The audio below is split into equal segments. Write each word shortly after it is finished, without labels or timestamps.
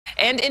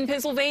And in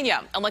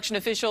Pennsylvania, election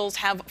officials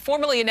have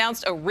formally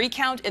announced a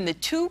recount in the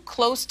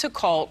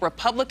too-close-to-call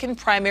Republican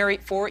primary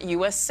for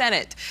U.S.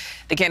 Senate.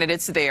 The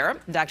candidates there,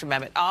 Dr.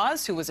 Mehmet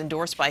Oz, who was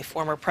endorsed by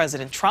former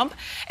President Trump,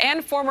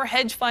 and former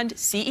hedge fund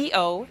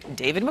CEO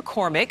David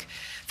McCormick,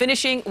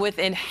 finishing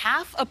within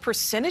half a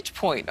percentage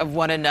point of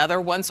one another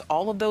once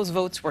all of those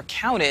votes were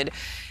counted.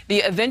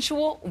 The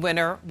eventual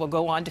winner will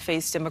go on to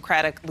face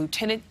Democratic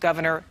Lieutenant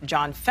Governor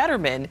John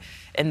Fetterman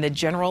in the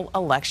general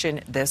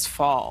election this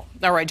fall.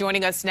 All right,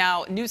 joining us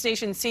now,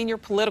 NewsNation senior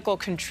political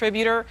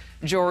contributor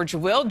George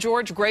Will.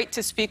 George, great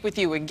to speak with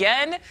you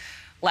again.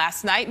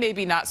 Last night,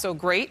 maybe not so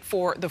great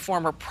for the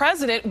former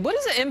president. What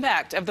is the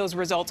impact of those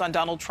results on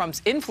Donald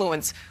Trump's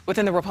influence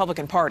within the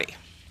Republican Party?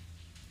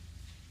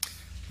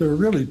 There are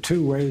really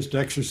two ways to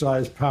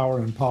exercise power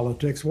in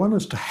politics. One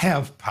is to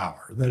have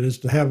power, that is,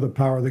 to have the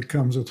power that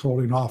comes with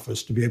holding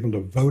office, to be able to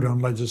vote on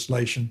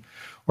legislation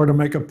or to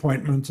make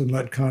appointments and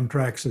let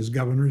contracts as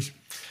governors.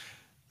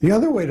 The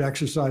other way to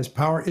exercise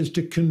power is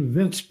to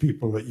convince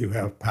people that you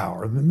have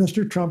power. And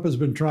Mr. Trump has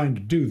been trying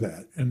to do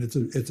that, and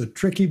it's a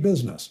tricky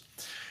business.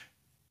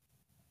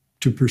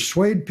 To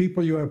persuade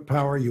people you have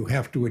power, you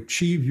have to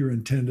achieve your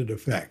intended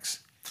effects.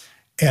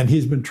 And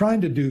he's been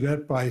trying to do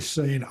that by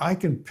saying, I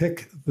can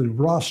pick the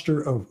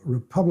roster of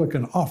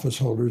Republican office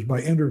holders by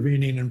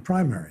intervening in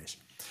primaries.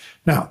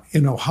 Now,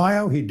 in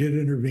Ohio, he did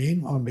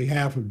intervene on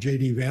behalf of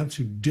J.D. Vance,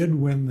 who did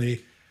win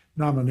the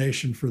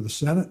nomination for the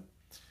Senate.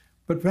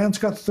 But Vance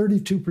got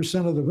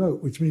 32% of the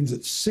vote, which means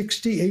that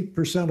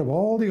 68% of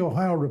all the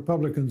Ohio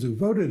Republicans who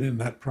voted in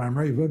that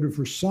primary voted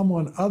for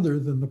someone other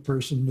than the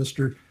person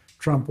Mr.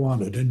 Trump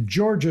wanted. And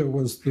Georgia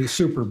was the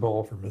Super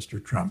Bowl for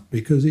Mr. Trump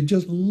because he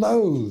just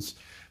loathes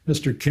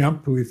Mr.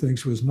 Kemp, who he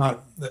thinks was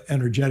not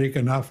energetic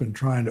enough in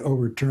trying to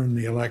overturn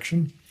the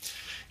election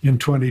in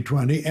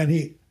 2020. And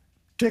he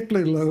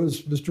particularly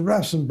loathes Mr.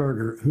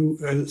 Raffensperger, who,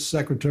 as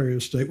Secretary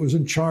of State, was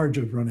in charge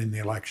of running the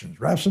elections.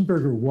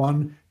 Raffensperger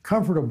won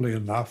comfortably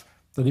enough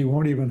that he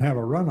won't even have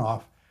a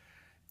runoff.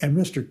 And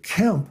Mr.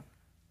 Kemp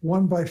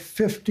won by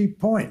 50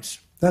 points.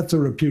 That's a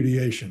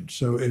repudiation.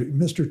 So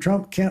Mr.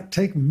 Trump can't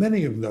take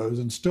many of those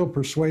and still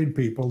persuade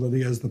people that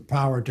he has the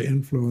power to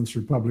influence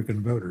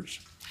Republican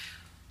voters.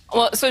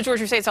 Well, so, George,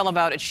 you say it's all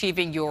about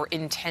achieving your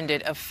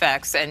intended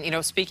effects. And, you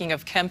know, speaking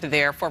of Kemp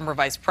there, former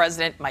Vice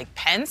President Mike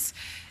Pence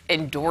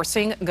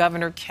endorsing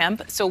Governor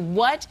Kemp. So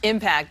what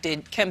impact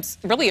did Kemp's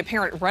really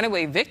apparent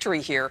runaway victory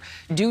here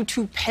do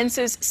to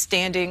Pence's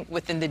standing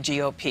within the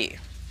GOP?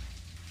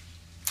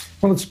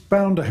 Well, it's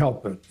bound to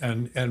help it.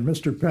 And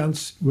Mr.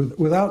 Pence,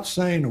 without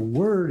saying a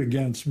word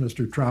against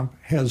Mr. Trump,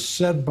 has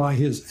said by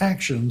his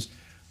actions,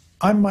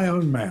 I'm my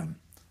own man.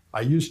 I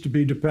used to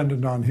be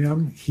dependent on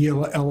him. He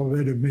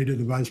elevated me to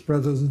the vice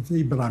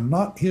presidency, but I'm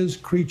not his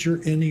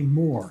creature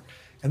anymore.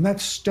 And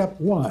that's step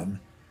one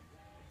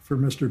for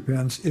Mr.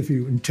 Pence if he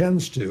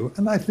intends to,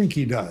 and I think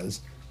he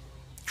does,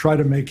 try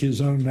to make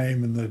his own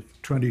name in the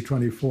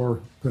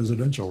 2024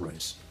 presidential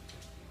race.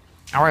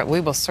 All right, we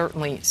will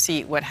certainly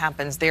see what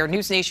happens there.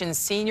 NewsNation's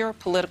senior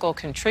political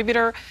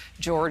contributor,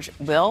 George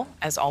Will,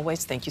 as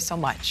always, thank you so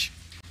much.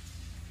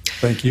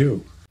 Thank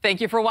you. Thank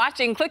you for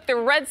watching. Click the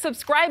red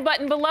subscribe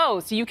button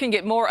below so you can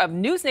get more of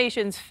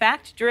NewsNation's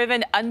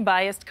fact-driven,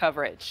 unbiased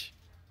coverage.